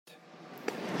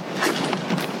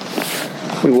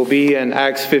We will be in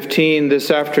Acts 15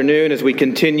 this afternoon as we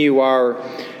continue our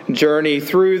journey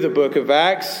through the book of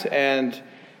Acts and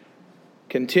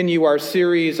continue our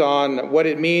series on what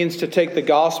it means to take the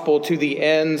gospel to the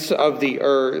ends of the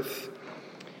earth.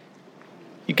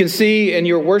 You can see in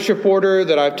your worship order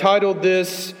that I've titled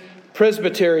this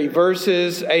Presbytery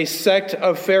versus a sect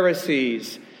of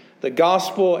Pharisees, the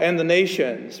gospel and the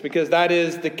nations, because that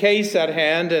is the case at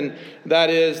hand and that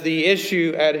is the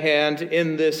issue at hand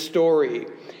in this story.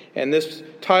 And this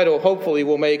title hopefully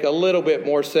will make a little bit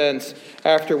more sense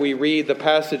after we read the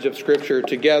passage of Scripture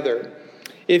together.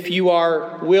 If you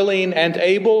are willing and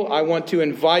able, I want to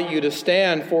invite you to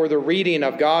stand for the reading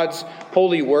of God's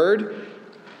holy word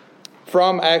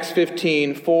from Acts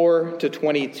 15, 4 to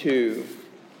 22.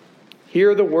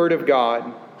 Hear the word of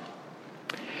God.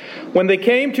 When they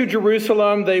came to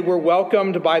Jerusalem, they were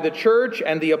welcomed by the church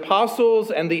and the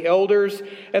apostles and the elders,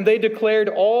 and they declared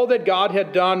all that God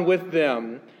had done with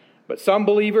them. But some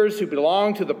believers who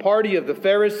belonged to the party of the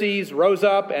Pharisees rose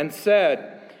up and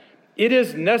said, "It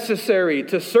is necessary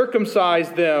to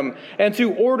circumcise them and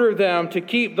to order them to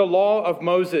keep the law of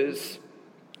Moses."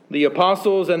 The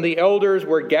apostles and the elders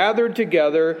were gathered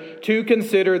together to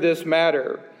consider this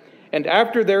matter. And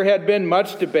after there had been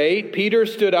much debate, Peter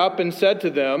stood up and said to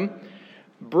them,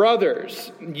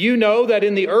 "Brothers, you know that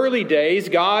in the early days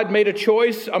God made a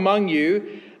choice among you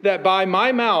that by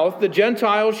my mouth the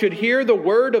Gentiles should hear the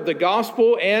word of the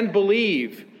gospel and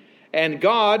believe. And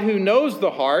God, who knows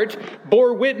the heart,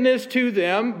 bore witness to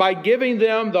them by giving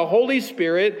them the Holy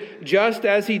Spirit, just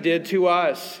as he did to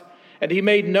us. And he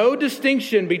made no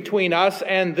distinction between us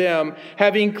and them,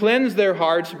 having cleansed their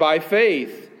hearts by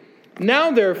faith.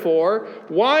 Now, therefore,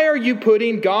 why are you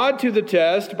putting God to the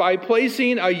test by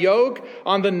placing a yoke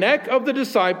on the neck of the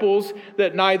disciples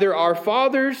that neither our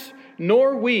fathers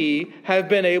nor we have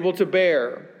been able to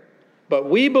bear? But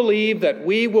we believe that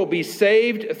we will be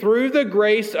saved through the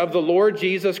grace of the Lord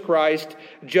Jesus Christ,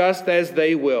 just as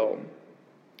they will."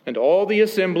 And all the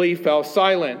assembly fell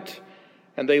silent,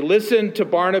 and they listened to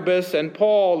Barnabas and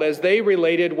Paul as they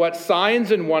related what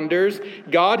signs and wonders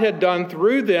God had done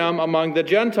through them among the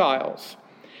Gentiles.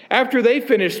 After they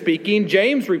finished speaking,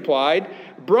 James replied,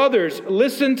 "Brothers,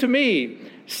 listen to me.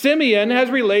 Simeon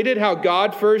has related how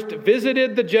God first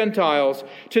visited the Gentiles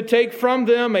to take from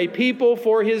them a people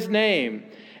for his name.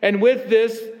 And with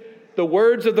this, the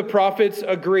words of the prophets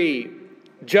agree.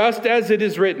 Just as it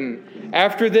is written,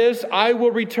 'After this I will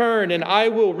return, and I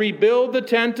will rebuild the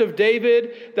tent of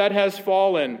David that has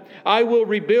fallen. I will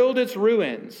rebuild its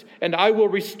ruins, and I will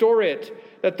restore it,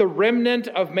 that the remnant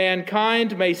of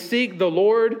mankind may seek the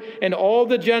Lord, and all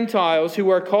the Gentiles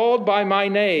who are called by my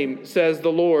name, says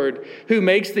the Lord, who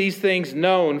makes these things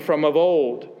known from of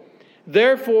old.'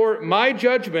 Therefore, my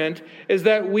judgment is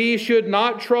that we should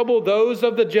not trouble those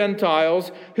of the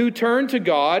Gentiles who turn to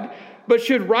God, but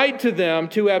should write to them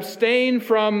to abstain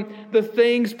from the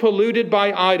things polluted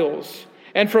by idols,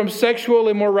 and from sexual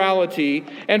immorality,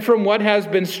 and from what has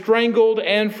been strangled,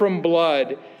 and from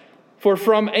blood. For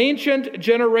from ancient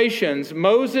generations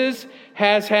Moses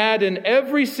has had in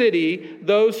every city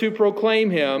those who proclaim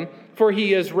him, for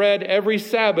he is read every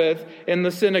Sabbath in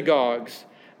the synagogues."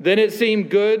 Then it seemed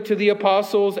good to the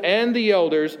apostles and the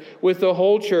elders with the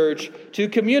whole church to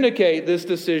communicate this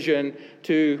decision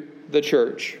to the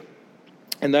church.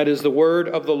 And that is the word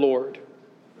of the Lord.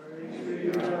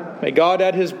 May God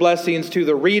add his blessings to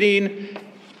the reading,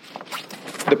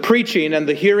 the preaching, and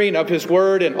the hearing of his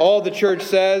word. And all the church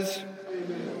says,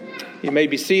 you may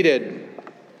be seated.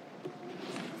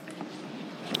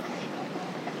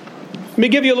 Let me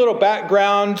give you a little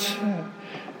background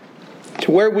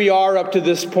to where we are up to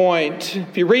this point.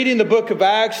 If you're reading the book of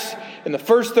Acts, in the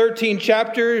first 13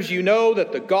 chapters, you know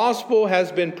that the gospel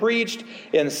has been preached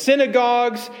in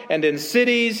synagogues and in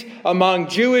cities among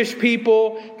Jewish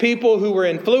people who were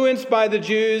influenced by the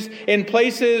Jews, in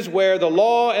places where the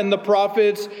law and the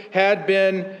prophets had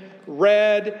been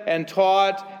read and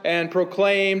taught and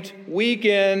proclaimed week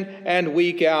in and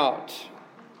week out.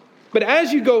 But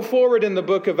as you go forward in the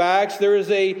book of Acts, there is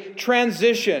a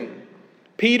transition.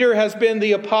 Peter has been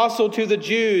the apostle to the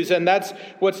Jews, and that's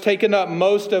what's taken up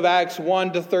most of Acts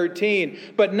 1 to 13.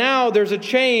 But now there's a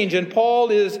change, and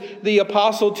Paul is the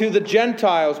apostle to the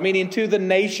Gentiles, meaning to the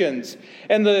nations.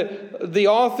 And the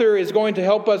author is going to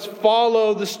help us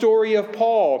follow the story of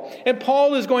Paul. And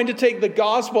Paul is going to take the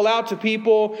gospel out to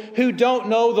people who don't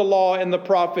know the law and the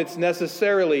prophets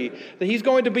necessarily. He's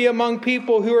going to be among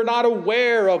people who are not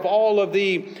aware of all of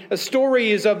the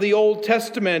stories of the Old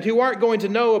Testament, who aren't going to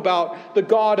know about the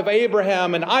God of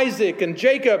Abraham and Isaac and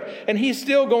Jacob, and he's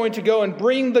still going to go and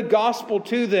bring the gospel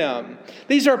to them.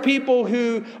 These are people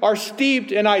who are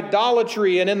steeped in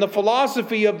idolatry and in the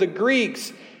philosophy of the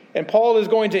Greeks, and Paul is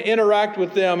going to interact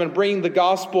with them and bring the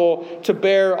gospel to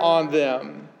bear on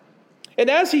them. And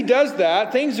as he does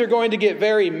that, things are going to get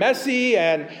very messy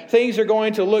and things are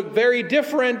going to look very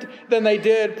different than they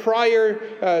did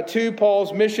prior to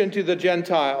Paul's mission to the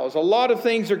Gentiles. A lot of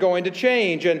things are going to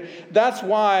change, and that's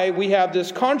why we have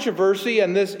this controversy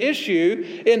and this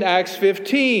issue in Acts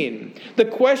 15. The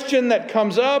question that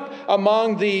comes up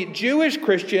among the Jewish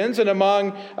Christians and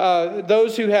among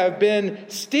those who have been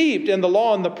steeped in the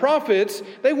law and the prophets,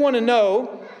 they want to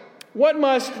know, what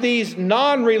must these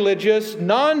non-religious,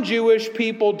 non-Jewish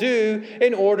people do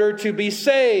in order to be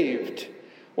saved?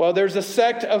 Well, there's a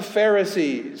sect of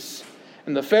Pharisees.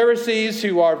 And the Pharisees,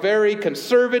 who are very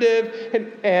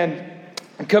conservative and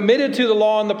committed to the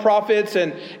law and the prophets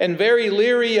and very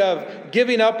leery of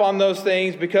giving up on those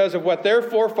things because of what their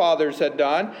forefathers had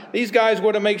done. These guys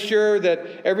want to make sure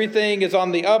that everything is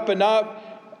on the up and up.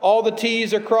 All the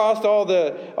T's are crossed, all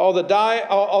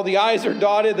the I's are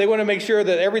dotted. They want to make sure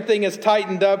that everything is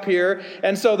tightened up here.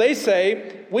 And so they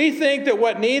say, we think that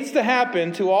what needs to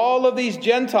happen to all of these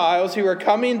Gentiles who are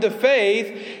coming to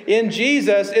faith in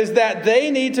Jesus is that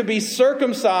they need to be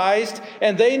circumcised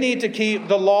and they need to keep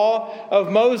the law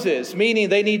of Moses, meaning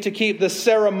they need to keep the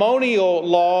ceremonial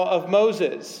law of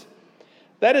Moses.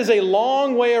 That is a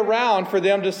long way around for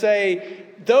them to say,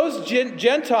 those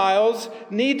Gentiles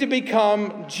need to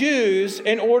become Jews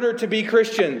in order to be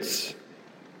Christians.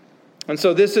 And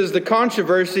so this is the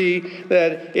controversy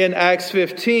that in Acts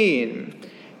 15.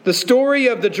 The story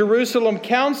of the Jerusalem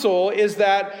Council is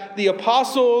that the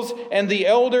apostles and the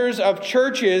elders of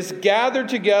churches gathered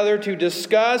together to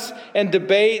discuss and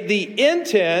debate the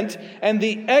intent and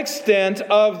the extent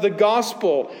of the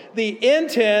gospel. The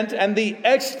intent and the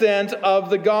extent of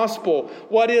the gospel.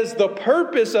 What is the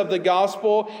purpose of the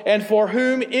gospel and for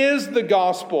whom is the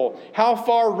gospel? How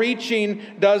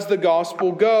far-reaching does the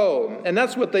gospel go? And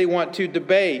that's what they want to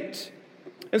debate.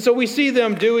 And so we see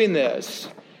them doing this.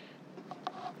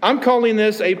 I'm calling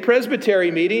this a Presbytery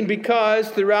meeting because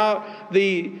throughout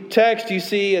the text you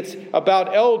see it's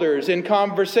about elders in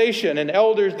conversation and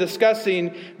elders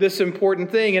discussing this important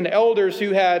thing and elders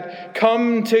who had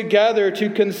come together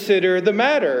to consider the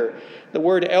matter. The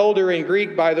word elder in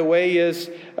Greek, by the way,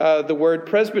 is the word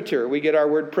presbyter. We get our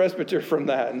word presbyter from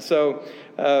that. And so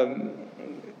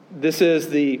this is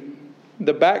the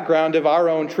background of our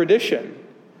own tradition,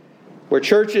 where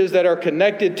churches that are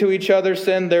connected to each other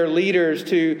send their leaders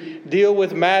to deal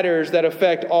with matters that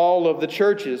affect all of the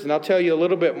churches. And I'll tell you a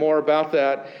little bit more about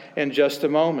that in just a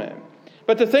moment.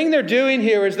 But the thing they're doing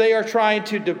here is they are trying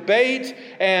to debate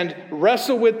and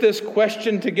wrestle with this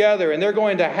question together. And they're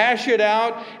going to hash it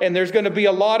out, and there's going to be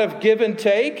a lot of give and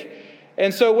take.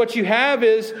 And so what you have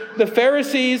is the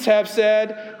Pharisees have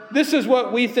said, this is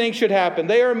what we think should happen.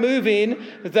 They are moving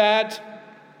that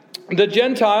the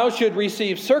Gentiles should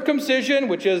receive circumcision,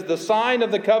 which is the sign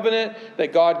of the covenant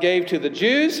that God gave to the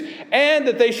Jews, and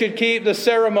that they should keep the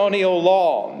ceremonial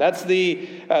law. That's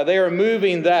they are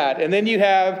moving that. And then you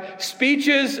have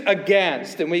speeches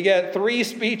against, and we get 3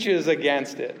 speeches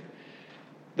against it.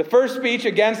 The first speech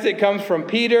against it comes from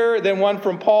Peter, then one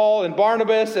from Paul and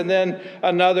Barnabas, and then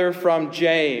another from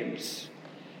James.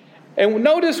 And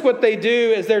notice what they do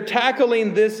is they're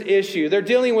tackling this issue. They're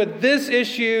dealing with this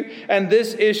issue and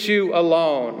this issue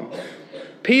alone.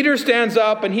 Peter stands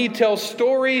up and he tells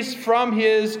stories from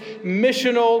his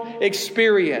missional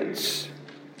experience.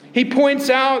 He points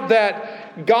out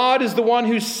that God is the one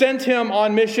who sent him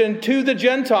on mission to the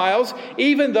Gentiles,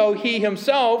 even though he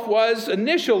himself was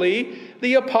initially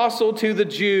the apostle to the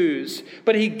Jews.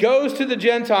 But he goes to the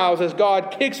Gentiles as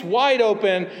God kicks wide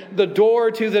open the door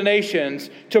to the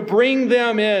nations to bring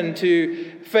them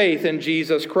into faith in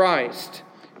Jesus Christ.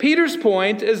 Peter's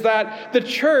point is that the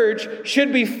church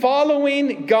should be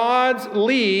following God's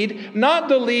lead, not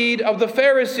the lead of the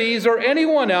Pharisees or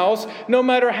anyone else, no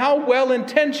matter how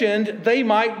well-intentioned they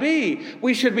might be.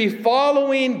 We should be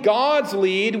following God's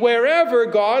lead wherever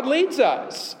God leads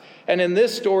us. And in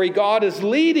this story, God is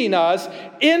leading us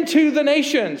into the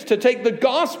nations to take the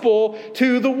gospel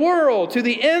to the world, to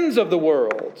the ends of the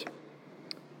world.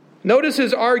 Notice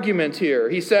his argument here.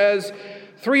 He says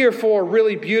 3 or 4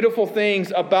 really beautiful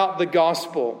things about the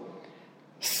gospel.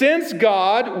 Since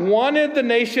God wanted the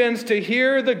nations to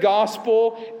hear the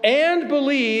gospel and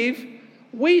believe,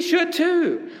 we should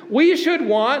too. We should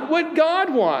want what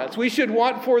God wants. We should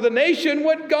want for the nation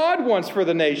what God wants for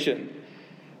the nation.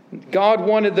 God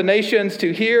wanted the nations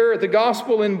to hear the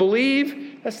gospel and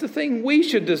believe. That's the thing we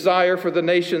should desire for the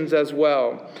nations as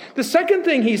well. The second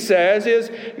thing he says is,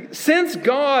 since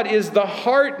God is the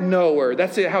heart knower,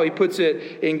 that's how he puts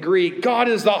it in Greek. God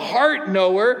is the heart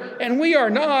knower, and we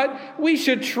are not. We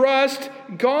should trust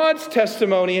God's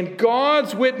testimony and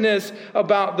God's witness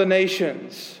about the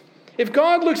nations. If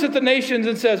God looks at the nations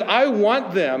and says, I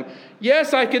want them,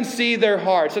 yes, I can see their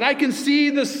hearts, and I can see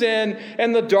the sin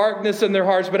and the darkness in their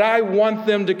hearts, but I want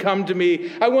them to come to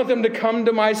me. I want them to come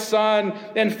to my Son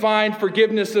and find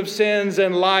forgiveness of sins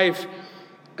and life.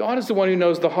 God is the one who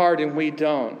knows the heart, and we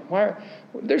don't.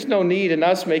 There's no need in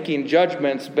us making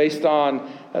judgments based on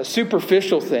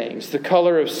superficial things, the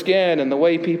color of skin and the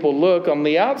way people look on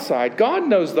the outside. God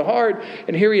knows the heart,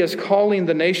 and here he is calling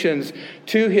the nations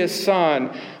to his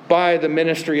Son by the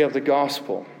ministry of the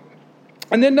gospel.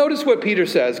 And then notice what Peter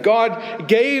says. God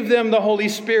gave them the Holy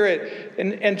Spirit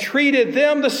and treated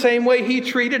them the same way he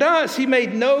treated us. He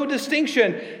made no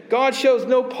distinction. God shows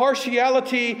no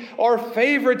partiality or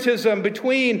favoritism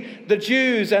between the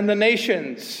Jews and the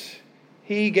nations.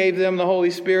 He gave them the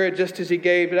Holy Spirit just as he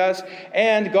gave it us.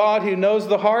 And God, who knows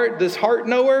the heart, this heart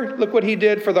knower, look what he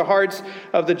did for the hearts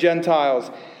of the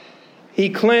Gentiles. He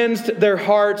cleansed their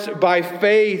hearts by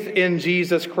faith in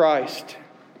Jesus Christ.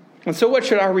 And so what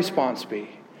should our response be?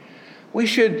 We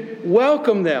should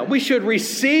welcome them. We should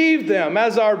receive them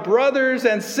as our brothers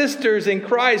and sisters in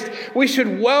Christ. We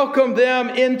should welcome them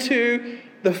into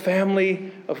the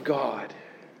family of God.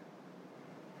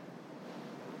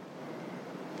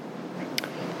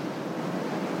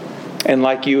 And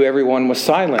like you, everyone was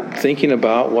silent, thinking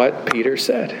about what Peter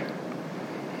said.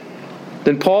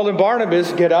 Then Paul and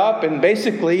Barnabas get up, and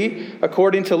basically,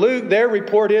 according to Luke, their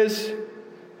report is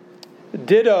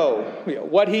ditto,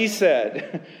 what he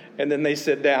said. And then they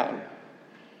sit down.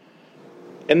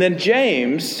 And then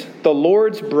James, the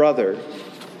Lord's brother,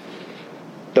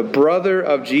 the brother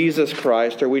of Jesus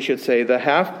Christ, or we should say the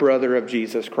half-brother of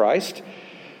Jesus Christ.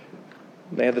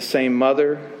 They had the same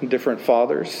mother, different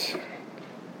fathers.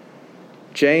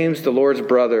 James, the Lord's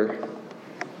brother,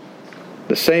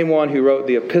 the same one who wrote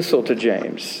the epistle to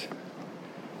James,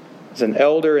 is an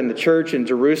elder in the church in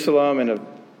Jerusalem and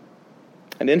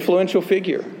an influential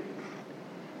figure.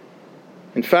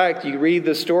 In fact, you read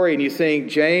the story and you think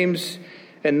James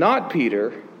and not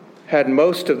Peter had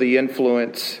most of the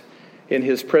influence in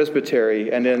his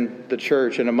presbytery and in the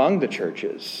church and among the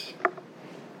churches.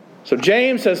 So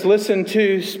James has listened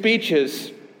to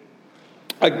speeches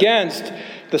against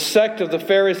the sect of the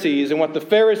Pharisees and what the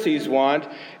Pharisees want.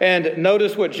 And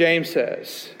notice what James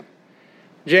says.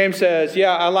 James says,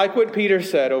 yeah, I like what Peter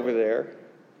said over there.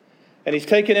 And he's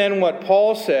taken in what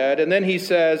Paul said. And then he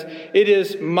says, it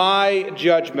is my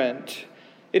judgment.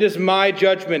 It is my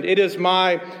judgment. It is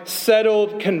my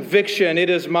settled conviction. It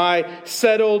is my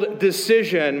settled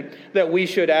decision that we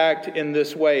should act in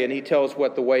this way. And he tells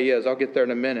what the way is. I'll get there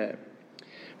in a minute.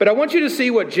 But I want you to see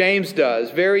what James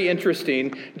does. Very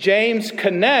interesting. James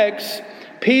connects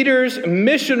Peter's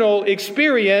missional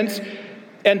experience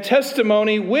and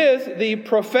testimony with the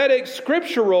prophetic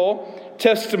scriptural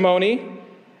testimony.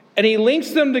 And he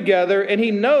links them together, and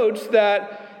he notes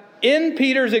that in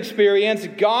Peter's experience,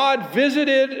 God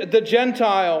visited the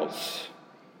Gentiles,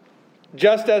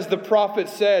 just as the prophet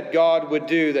said God would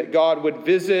do, that God would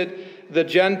visit the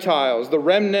Gentiles. The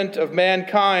remnant of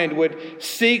mankind would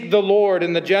seek the Lord,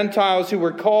 and the Gentiles who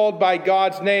were called by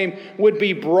God's name would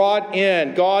be brought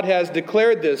in. God has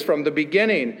declared this from the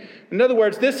beginning. In other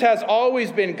words, this has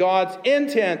always been God's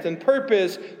intent and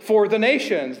purpose for the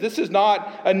nations. This is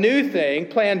not a new thing,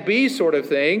 plan B sort of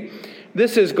thing.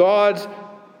 This is God's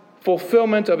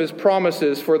fulfillment of his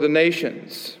promises for the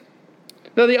nations.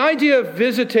 Now, the idea of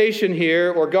visitation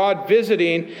here, or God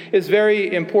visiting, is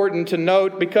very important to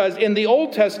note because in the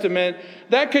Old Testament,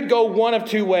 that could go one of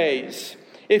two ways.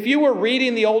 If you were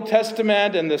reading the Old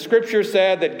Testament and the scripture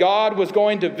said that God was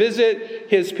going to visit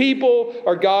his people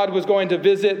or God was going to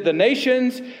visit the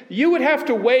nations, you would have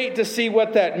to wait to see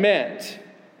what that meant.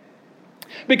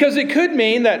 Because it could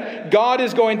mean that God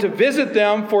is going to visit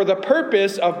them for the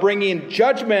purpose of bringing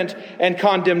judgment and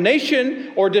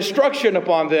condemnation or destruction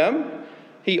upon them.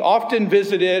 He often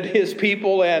visited his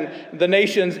people and the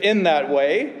nations in that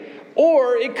way.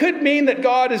 Or it could mean that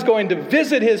God is going to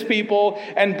visit his people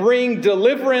and bring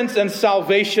deliverance and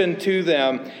salvation to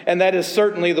them. And that is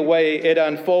certainly the way it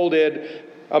unfolded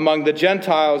among the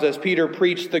Gentiles as Peter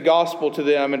preached the gospel to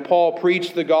them and Paul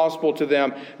preached the gospel to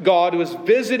them. God was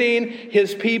visiting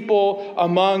his people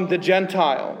among the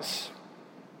Gentiles.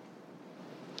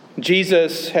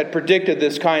 Jesus had predicted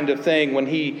this kind of thing when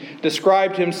he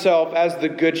described himself as the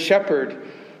good shepherd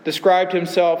described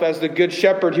himself as the good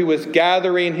shepherd who was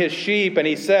gathering his sheep. And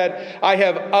he said, I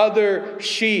have other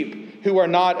sheep who are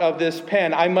not of this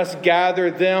pen. I must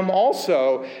gather them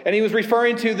also. And he was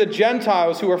referring to the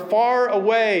Gentiles who are far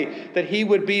away, that he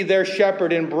would be their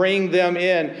shepherd and bring them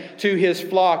in to his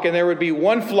flock. And there would be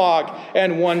one flock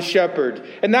and one shepherd.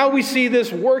 And now we see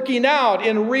this working out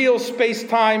in real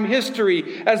space-time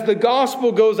history as the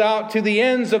gospel goes out to the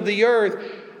ends of the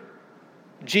earth.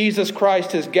 Jesus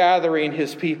Christ is gathering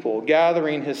his people,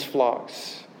 gathering his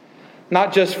flocks,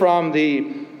 not just from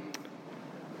the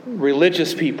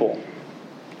religious people,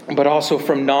 but also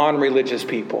from non-religious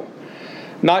people.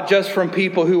 Not just from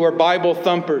people who are Bible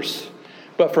thumpers,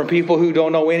 but from people who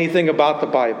don't know anything about the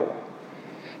Bible.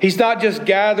 He's not just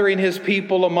gathering his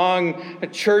people among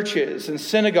churches and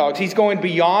synagogues. He's going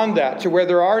beyond that to where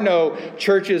there are no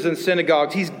churches and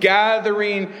synagogues. He's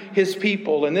gathering his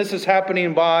people. And this is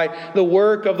happening by the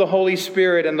work of the Holy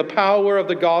Spirit and the power of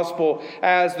the gospel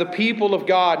as the people of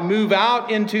God move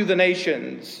out into the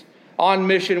nations on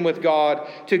mission with God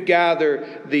to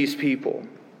gather these people.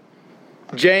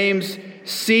 James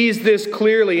sees this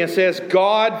clearly and says,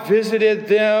 God visited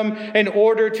them in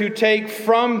order to take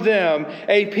from them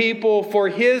a people for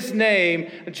his name,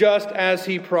 just as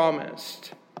he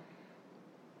promised.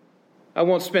 I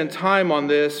won't spend time on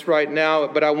this right now,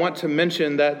 but I want to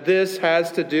mention that this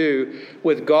has to do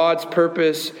with God's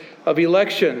purpose of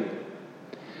election.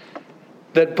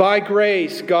 That by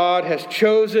grace, God has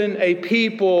chosen a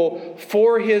people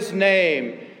for his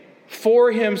name,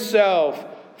 for himself,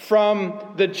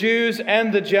 from the Jews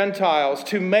and the Gentiles,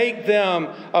 to make them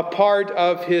a part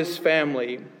of his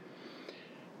family.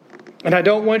 And I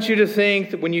don't want you to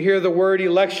think that when you hear the word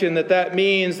election, that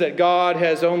means that God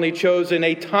has only chosen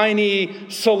a tiny,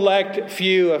 select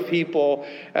few of people.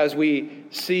 As we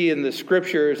see in the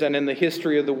scriptures and in the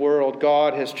history of the world,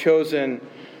 God has chosen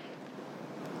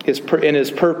in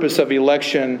his purpose of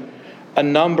election a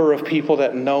number of people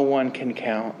that no one can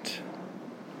count.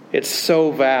 It's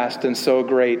so vast and so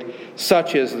great.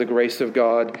 Such is the grace of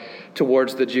God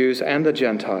towards the Jews and the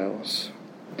Gentiles.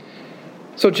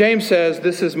 So James says,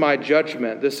 this is my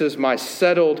judgment. This is my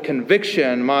settled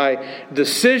conviction, my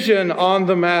decision on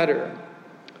the matter.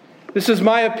 This is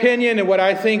my opinion and what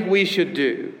I think we should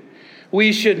do.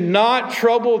 We should not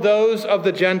trouble those of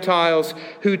the Gentiles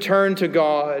who turn to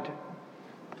God.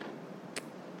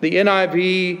 The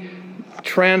NIV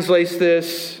translates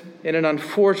this in an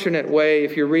unfortunate way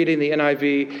if you're reading the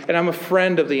NIV. And I'm a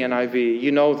friend of the NIV.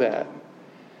 You know that.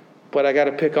 But I got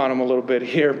to pick on them a little bit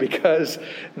here because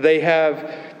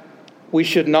we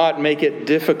should not make it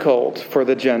difficult for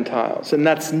the Gentiles. And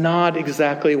that's not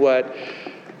exactly what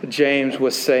James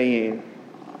was saying.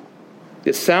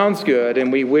 It sounds good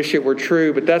and we wish it were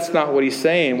true, but that's not what he's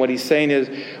saying. What he's saying is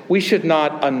we should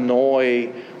not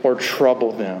annoy or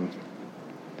trouble them.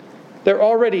 They're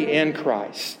already in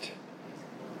Christ.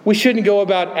 We shouldn't go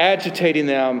about agitating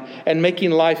them and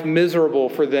making life miserable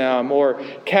for them or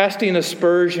casting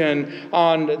aspersion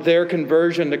on their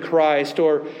conversion to Christ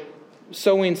or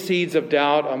sowing seeds of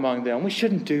doubt among them. We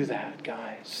shouldn't do that,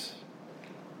 guys.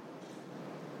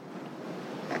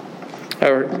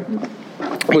 I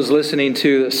was listening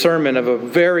to a sermon of a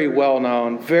very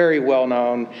well-known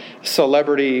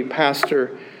celebrity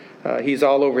pastor. He's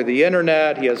all over the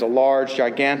internet. He has a large,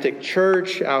 gigantic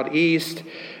church out east,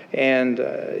 and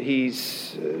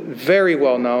he's very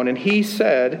well known. And he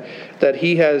said that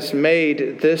he has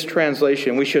made this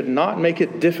translation, we should not make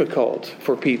it difficult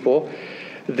for people,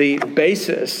 the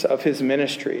basis of his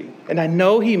ministry. And I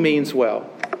know he means well.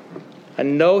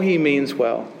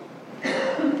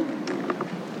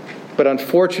 But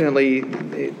unfortunately,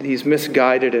 he's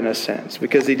misguided in a sense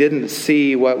because he didn't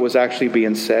see what was actually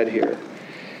being said here.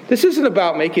 This isn't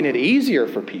about making it easier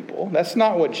for people. That's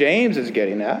not what James is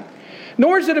getting at.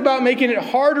 Nor is it about making it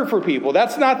harder for people.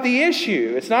 That's not the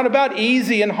issue. It's not about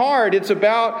easy and hard. It's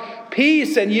about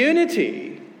peace and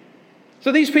unity.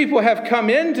 So these people have come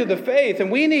into the faith, and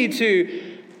we need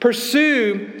to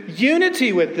pursue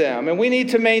unity with them. And we need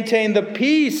to maintain the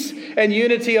peace and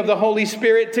unity of the Holy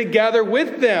Spirit together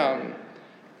with them.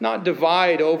 Not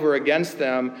divide over against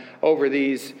them over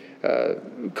these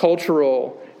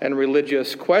cultural and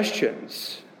religious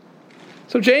questions.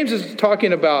 So James is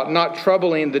talking about not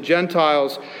troubling the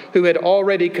Gentiles who had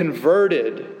already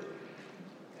converted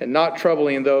and not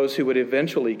troubling those who would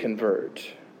eventually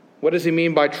convert. What does he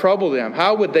mean by trouble them?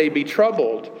 How would they be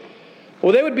troubled?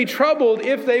 Well, they would be troubled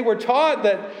if they were taught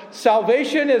that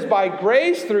salvation is by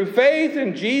grace through faith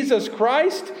in Jesus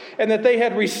Christ, and that they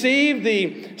had received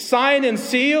the sign and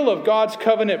seal of God's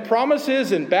covenant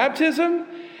promises in baptism,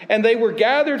 and they were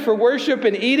gathered for worship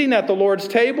and eating at the Lord's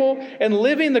table and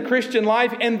living the Christian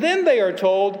life. And then they are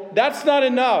told, that's not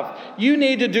enough. You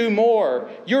need to do more.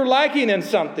 You're lacking in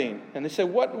something. And they said,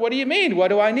 what do you mean? What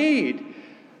do I need?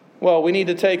 Well, we need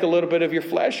to take a little bit of your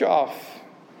flesh off.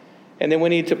 And then we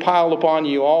need to pile upon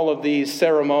you all of these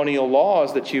ceremonial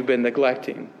laws that you've been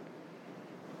neglecting.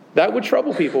 That would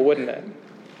trouble people, wouldn't it?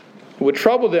 It would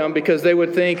trouble them because they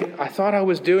would think, I thought I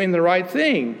was doing the right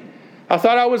thing. I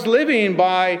thought I was living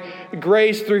by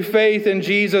grace through faith in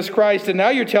Jesus Christ, and now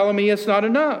you're telling me it's not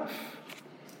enough.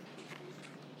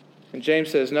 And James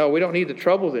says, no, we don't need to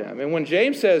trouble them. And when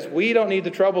James says we don't need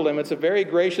to trouble them, it's a very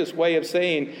gracious way of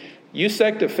saying, you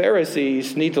sect of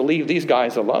Pharisees need to leave these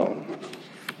guys alone.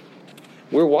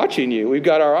 We're watching you. We've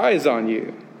got our eyes on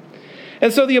you.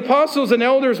 And so the apostles and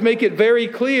elders make it very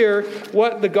clear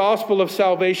what the gospel of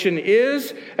salvation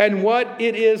is and what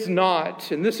it is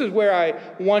not. And this is where I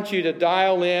want you to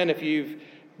dial in if you've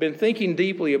been thinking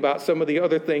deeply about some of the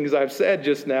other things I've said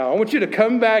just now. I want you to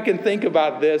come back and think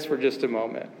about this for just a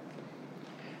moment.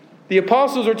 The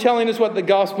apostles are telling us what the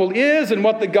gospel is and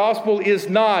what the gospel is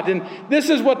not. And this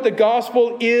is what the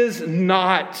gospel is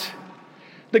not.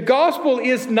 The gospel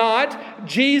is not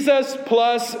Jesus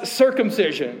plus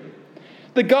circumcision.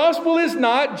 The gospel is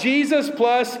not Jesus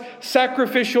plus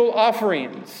sacrificial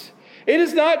offerings. It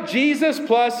is not Jesus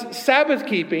plus Sabbath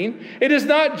keeping. It is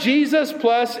not Jesus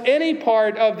plus any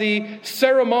part of the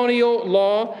ceremonial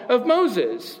law of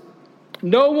Moses.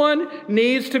 No one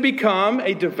needs to become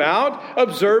a devout,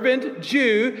 observant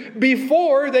Jew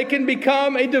before they can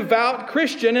become a devout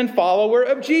Christian and follower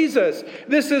of Jesus.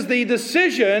 This is the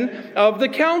decision of the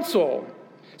council.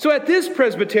 So at this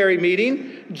Presbytery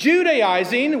meeting,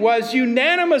 Judaizing was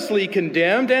unanimously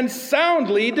condemned and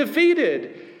soundly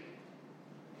defeated.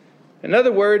 In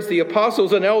other words, the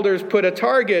apostles and elders put a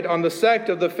target on the sect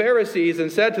of the Pharisees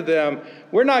and said to them,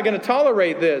 we're not going to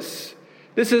tolerate this.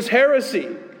 This is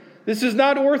heresy. This is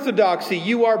not orthodoxy.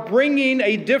 You are bringing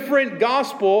a different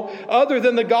gospel other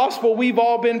than the gospel we've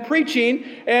all been preaching,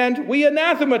 and we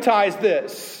anathematize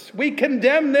this. We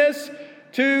condemn this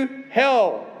to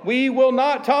hell. We will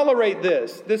not tolerate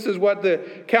this. This is what the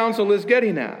council is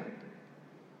getting at.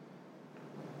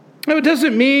 Now, it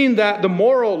doesn't mean that the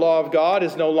moral law of God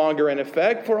is no longer in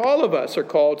effect, for all of us are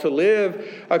called to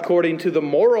live according to the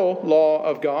moral law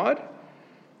of God.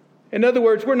 In other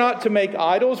words, we're not to make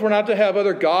idols. We're not to have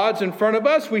other gods in front of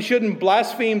us. We shouldn't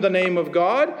blaspheme the name of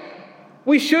God.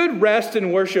 We should rest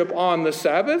and worship on the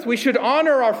Sabbath. We should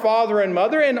honor our father and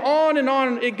mother, and on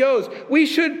it goes. We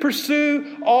should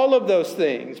pursue all of those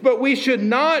things, but we should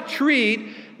not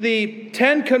treat the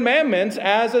 10 Commandments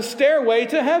as a stairway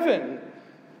to heaven.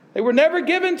 They were never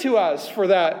given to us for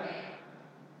that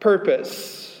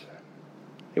purpose.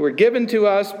 They were given to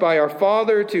us by our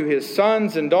Father to His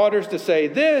sons and daughters to say,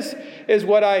 this is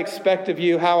what I expect of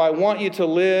you, how I want you to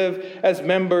live as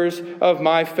members of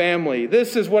my family.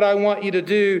 This is what I want you to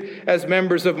do as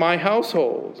members of my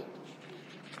household.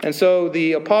 And so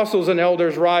the apostles and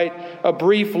elders write a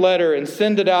brief letter and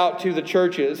send it out to the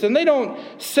churches. And they don't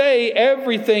say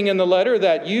everything in the letter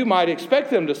that you might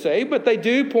expect them to say, but they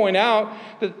do point out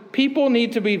that people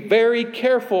need to be very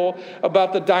careful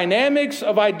about the dynamics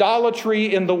of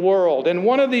idolatry in the world. And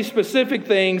one of these specific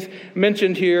things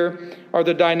mentioned here are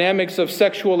the dynamics of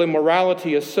sexual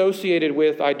immorality associated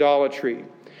with idolatry.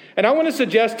 And I want to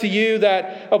suggest to you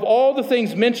that of all the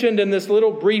things mentioned in this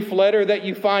little brief letter that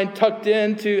you find tucked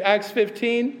into Acts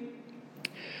 15,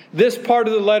 this part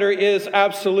of the letter is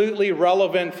absolutely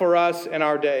relevant for us in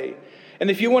our day. And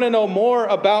if you want to know more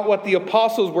about what the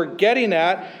apostles were getting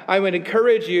at, I would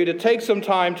encourage you to take some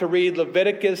time to read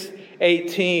Leviticus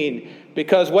 18.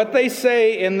 Because what they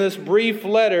say in this brief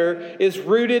letter is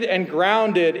rooted and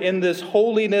grounded in this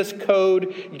holiness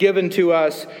code given to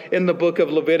us in the book of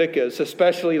Leviticus,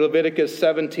 especially Leviticus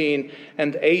 17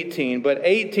 and 18. But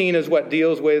 18 is what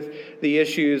deals with the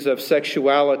issues of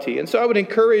sexuality. And so I would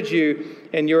encourage you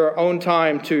in your own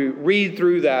time to read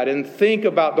through that and think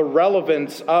about the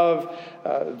relevance of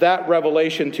that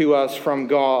revelation to us from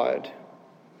God.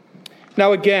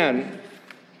 Now again,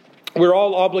 we're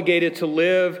all obligated to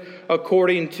live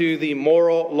according to the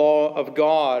moral law of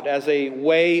God as a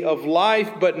way of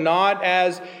life, but not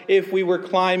as if we were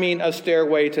climbing a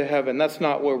stairway to heaven. That's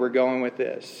not where we're going with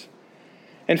this.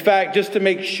 In fact, just to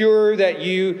make sure that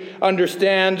you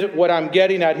understand what I'm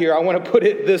getting at here, I want to put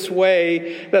it this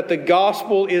way, that the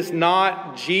gospel is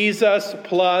not Jesus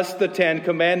plus the 10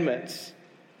 Commandments.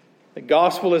 The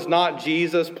gospel is not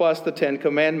Jesus plus the 10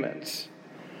 Commandments.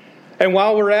 And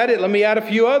while we're at it, let me add a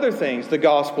few other things the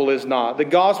gospel is not. The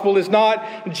gospel is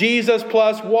not Jesus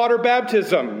plus water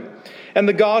baptism. And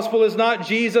the gospel is not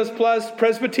Jesus plus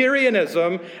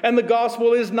Presbyterianism. And the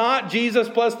gospel is not Jesus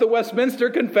plus the Westminster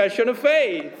Confession of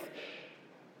Faith.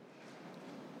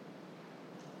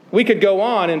 We could go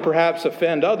on and perhaps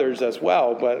offend others as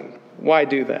well, but why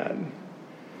do that?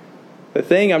 The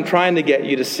thing I'm trying to get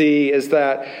you to see is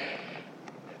that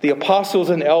the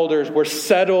apostles and elders were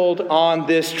settled on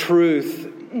this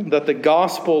truth that the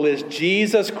gospel is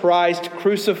Jesus Christ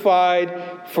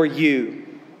crucified for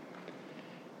you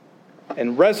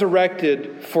and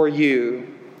resurrected for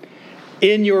you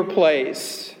in your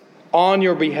place, on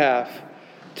your behalf,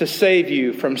 to save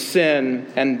you from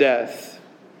sin and death.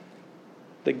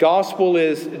 The gospel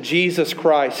is Jesus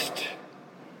Christ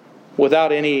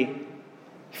without any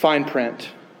fine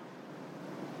print,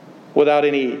 without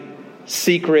any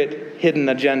secret hidden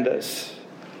agendas.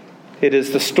 It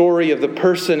is the story of the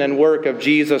person and work of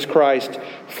Jesus Christ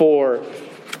for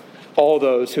all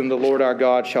those whom the Lord our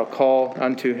God shall call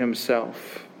unto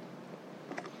himself.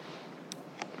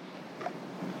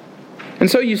 And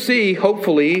so you see,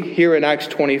 hopefully, here in Acts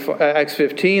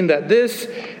 15, that this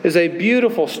is a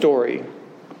beautiful story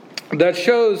that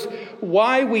shows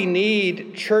why we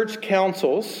need church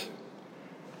councils,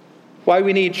 why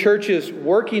we need churches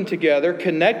working together,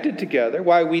 connected together,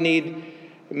 why we need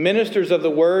ministers of the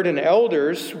word and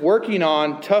elders working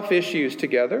on tough issues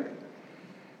together.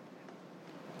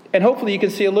 And hopefully you can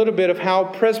see a little bit of how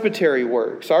Presbytery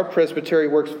works. Our Presbytery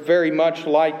works very much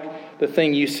like the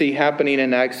thing you see happening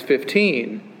in Acts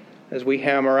 15, as we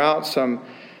hammer out some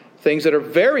things that are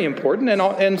very important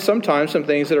and sometimes some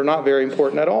things that are not very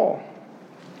important at all.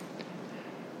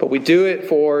 But we do it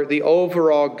for the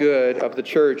overall good of the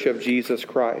church of Jesus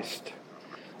Christ.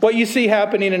 What you see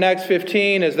happening in Acts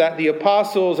 15 is that the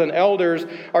apostles and elders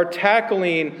are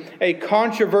tackling a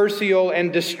controversial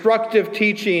and destructive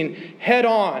teaching head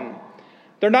on.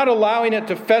 They're not allowing it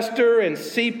to fester and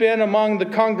seep in among the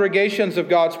congregations of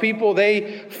God's people.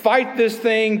 They fight this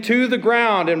thing to the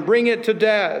ground and bring it to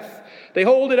death. They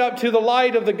hold it up to the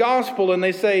light of the gospel and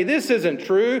they say, this isn't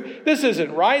true, this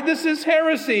isn't right, this is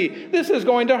heresy, this is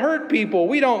going to hurt people.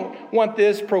 We don't want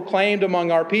this proclaimed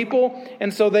among our people.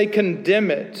 And so they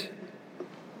condemn it.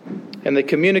 And they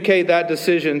communicate that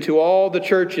decision to all the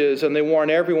churches and they warn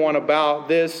everyone about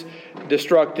this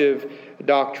destructive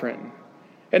doctrine.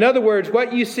 In other words,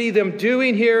 what you see them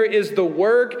doing here is the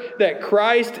work that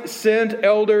Christ sent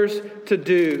elders to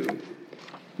do.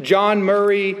 John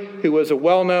Murray, who was a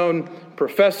well-known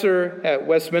professor at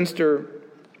Westminster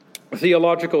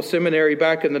Theological Seminary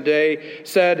back in the day,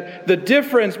 said, "The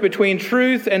difference between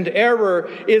truth and error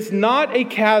is not a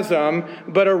chasm,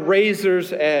 but a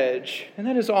razor's edge." And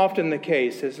that is often the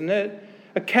case, isn't it?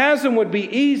 A chasm would be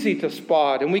easy to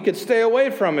spot and we could stay away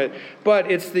from it,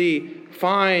 but it's the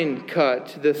fine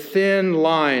cut, the thin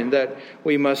line that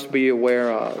we must be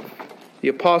aware of. The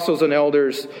apostles and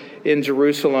elders in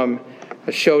Jerusalem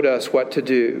showed us what to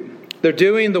do. They're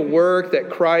doing the work that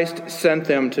Christ sent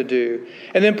them to do.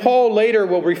 And then Paul later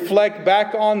will reflect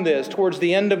back on this towards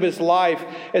the end of his life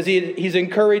as he's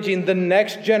encouraging the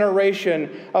next generation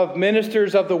of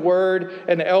ministers of the word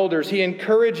and elders. He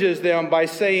encourages them by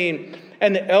saying,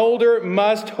 "An elder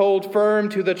must hold firm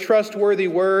to the trustworthy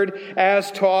word as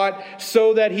taught,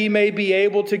 so that he may be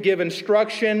able to give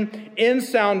instruction in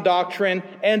sound doctrine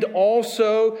and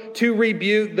also to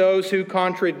rebuke those who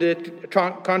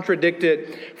contradict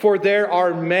it. For there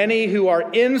are many who are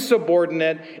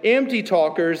insubordinate, empty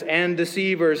talkers, and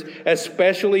deceivers,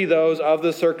 especially those of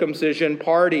the circumcision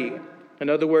party." In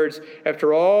other words,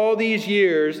 after all these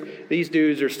years, these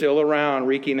dudes are still around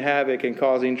wreaking havoc and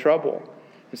causing trouble.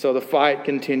 And so the fight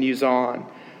continues on.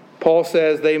 Paul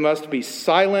says they must be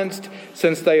silenced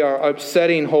since they are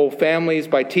upsetting whole families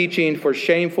by teaching for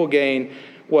shameful gain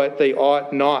what they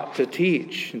ought not to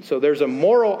teach. And so there's a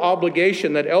moral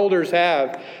obligation that elders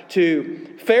have to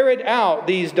ferret out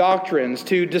these doctrines,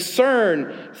 to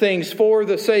discern things for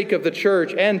the sake of the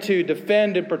church, and to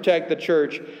defend and protect the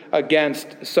church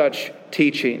against such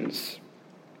teachings.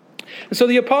 And so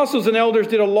the apostles and elders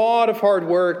did a lot of hard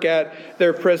work at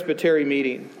their Presbytery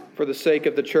meeting for the sake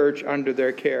of the church under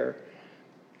their care.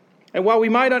 And while we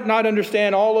might not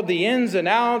understand all of the ins and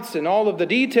outs and all of the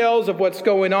details of what's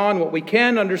going on, what we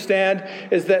can understand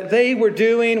is that they were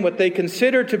doing what they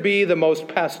considered to be the most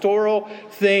pastoral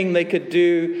thing they could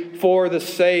do for the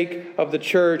sake of the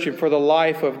church and for the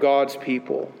life of God's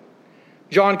people.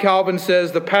 John Calvin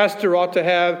says the pastor ought to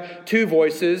have two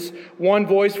voices, one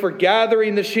voice for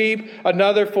gathering the sheep,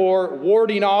 another for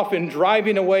warding off and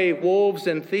driving away wolves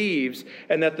and thieves,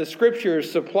 and that the Scriptures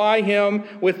supply him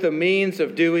with the means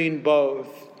of doing both.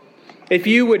 If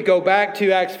you would go back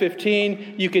to Acts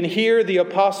 15, you can hear the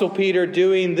Apostle Peter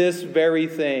doing this very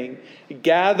thing,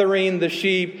 gathering the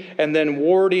sheep and then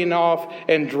warding off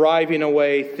and driving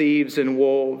away thieves and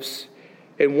wolves.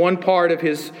 In one part of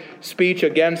his speech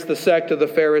against the sect of the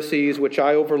Pharisees, which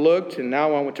I overlooked, and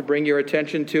now I want to bring your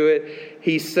attention to it,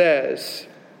 he says,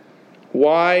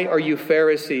 "Why are you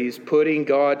Pharisees putting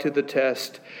God to the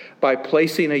test by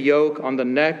placing a yoke on the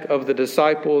neck of the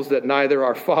disciples that neither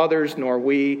our fathers nor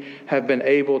we have been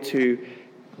able to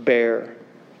bear,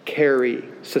 carry,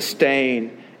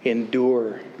 sustain,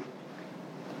 endure?"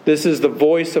 This is the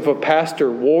voice of a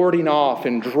pastor warding off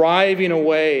and driving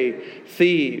away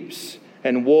thieves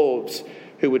and wolves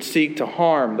who would seek to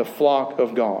harm the flock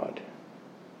of God.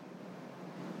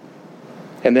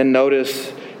 And then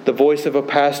notice the voice of a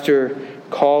pastor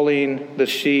calling the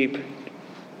sheep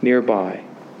nearby.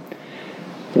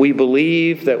 We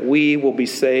believe that we will be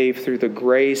saved through the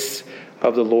grace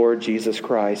of the Lord Jesus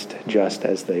Christ, just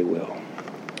as they will.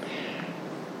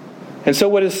 And so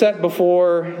what is set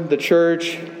before the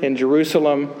church in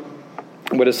Jerusalem,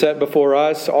 what is set before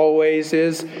us always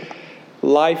is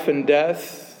life and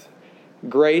death,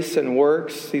 grace and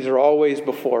works. These are always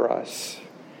before us.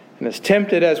 And as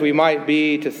tempted as we might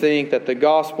be to think that the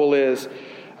gospel is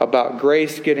about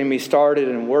grace getting me started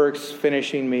and works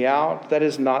finishing me out, that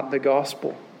is not the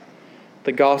gospel.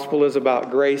 The gospel is about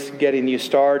grace getting you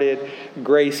started,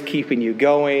 grace keeping you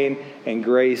going, and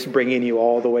grace bringing you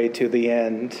all the way to the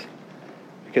end.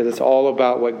 Because it's all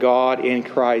about what God in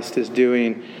Christ is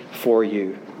doing for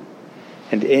you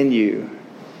and in you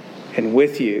and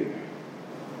with you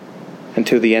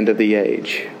until the end of the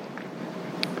age.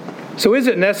 So is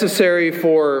it necessary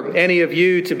for any of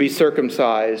you to be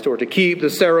circumcised or to keep the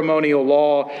ceremonial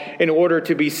law in order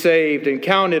to be saved and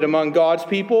counted among God's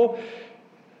people?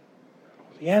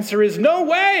 The answer is no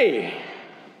way.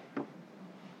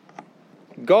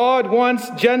 God wants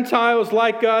Gentiles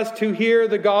like us to hear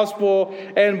the gospel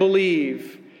and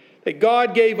believe. That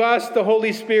God gave us the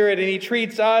Holy Spirit and He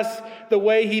treats us the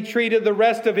way He treated the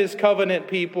rest of His covenant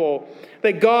people.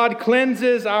 That God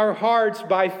cleanses our hearts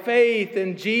by faith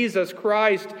in Jesus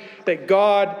Christ. That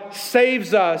God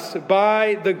saves us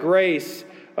by the grace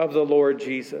of the Lord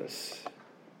Jesus.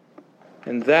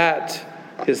 And that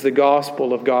is the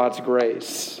gospel of God's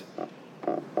grace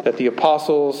that the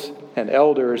apostles and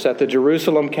elders at the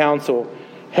Jerusalem Council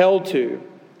held to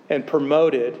and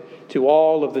promoted to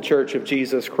all of the Church of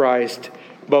Jesus Christ,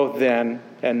 both then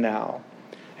and now.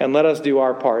 And let us do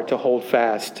our part to hold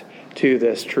fast to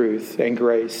this truth and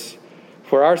grace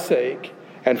for our sake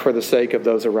and for the sake of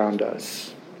those around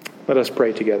us. Let us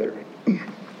pray together.